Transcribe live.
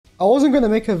I wasn't gonna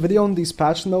make a video on these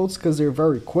patch notes because they're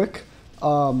very quick,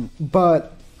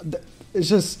 but it's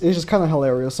just kind of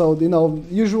hilarious. So you know,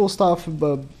 usual stuff.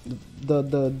 But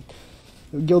the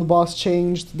guild boss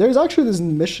changed. There's actually this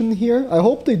mission here. I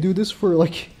hope they do this for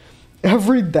like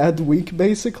every dead week,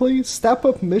 basically. Step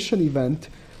up mission event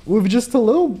with just a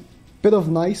little bit of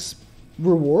nice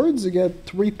rewards. You get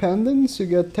 3 pendants, you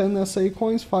get 10 SA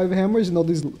coins, 5 hammers. You know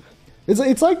these.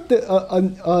 It's like a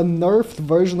nerfed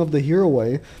version of the hero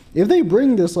way. If they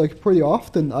bring this like pretty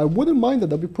often, I wouldn't mind it.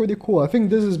 That'd be pretty cool. I think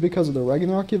this is because of the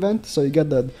Ragnarok event, so you get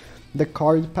the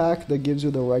card pack that gives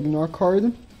you the Ragnarok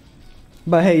card.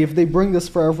 But hey, if they bring this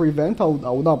for every event, I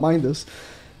would not mind this.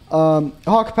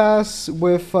 Hawk Pass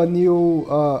with a new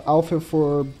outfit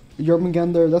for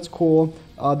Jormungandr, that's cool.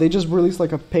 They just released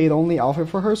like a paid-only outfit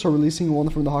for her, so releasing one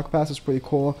from the Hawk Pass is pretty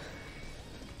cool.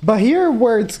 But here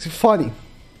where it's funny.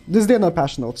 This is the end of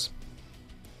patch notes.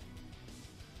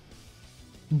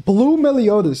 Blue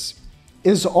Meliodas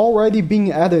is already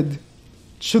being added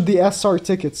to the SR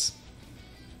tickets.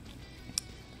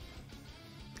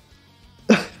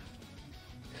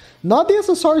 Not the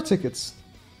SSR tickets,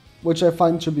 which I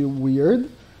find to be weird,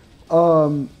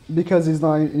 because he's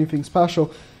not anything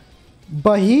special.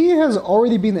 But he has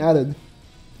already been added.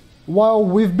 While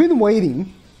we've been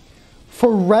waiting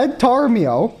for Red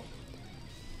Tarmiel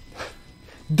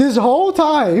this whole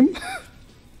time,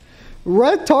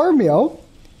 Red Tarmiel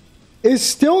is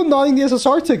still not in the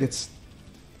SSR tickets.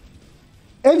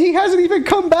 And he hasn't even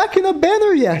come back in a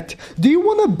banner yet. Do you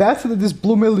want to bet that this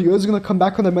Blue Milieu is going to come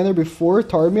back on the banner before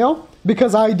Tarmiel?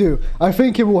 Because I do. I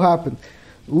think it will happen.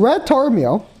 Red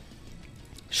Tarmiel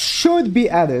should be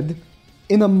added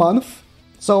in a month.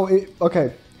 So,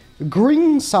 okay.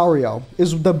 Green Sauriel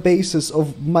is the basis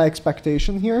of my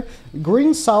expectation here.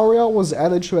 Green Sauriel was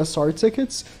added to SR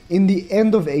tickets in the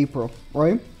end of April,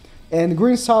 right? And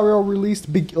Green Sauriel released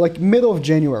like middle of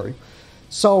January.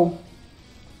 So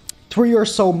 3 or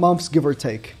so months, give or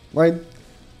take, right?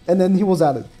 And then he was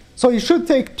added. So he should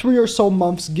take 3 or so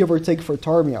months, give or take, for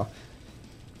Tarmiel.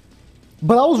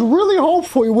 But I was really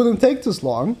hopeful it wouldn't take this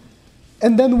long.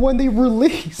 And then when they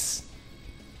release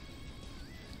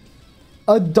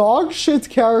a dog shit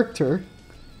character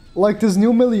like this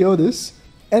new Meliodas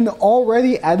and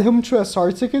already add him to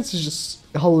SR tickets is just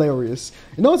hilarious.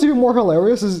 You know what's even more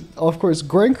hilarious is, of course,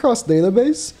 Grand Cross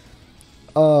Database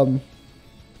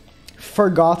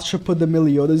forgot to put the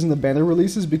Meliodas in the banner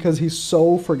releases because he's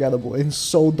so forgettable and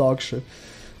so dog shit.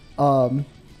 Couldn't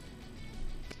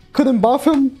buff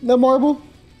him, the marble,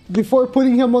 before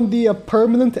putting him on the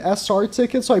permanent SR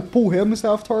ticket, so I pull him instead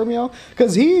of Tarmiel.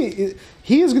 Because he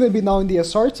is going to be now in the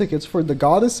SR tickets for the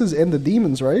goddesses and the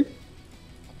demons, right?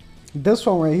 This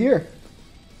one right here.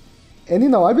 And you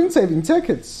know, I've been saving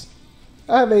tickets.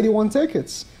 I have 81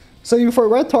 tickets. Saving for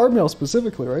Red Tarmiel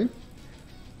specifically, right?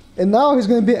 And now he's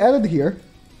going to be added here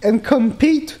and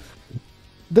compete.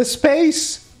 The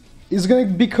space is going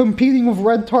to be competing with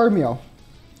Red Tarmiel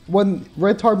when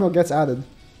Red Tarmiel gets added.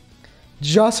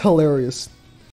 Just hilarious.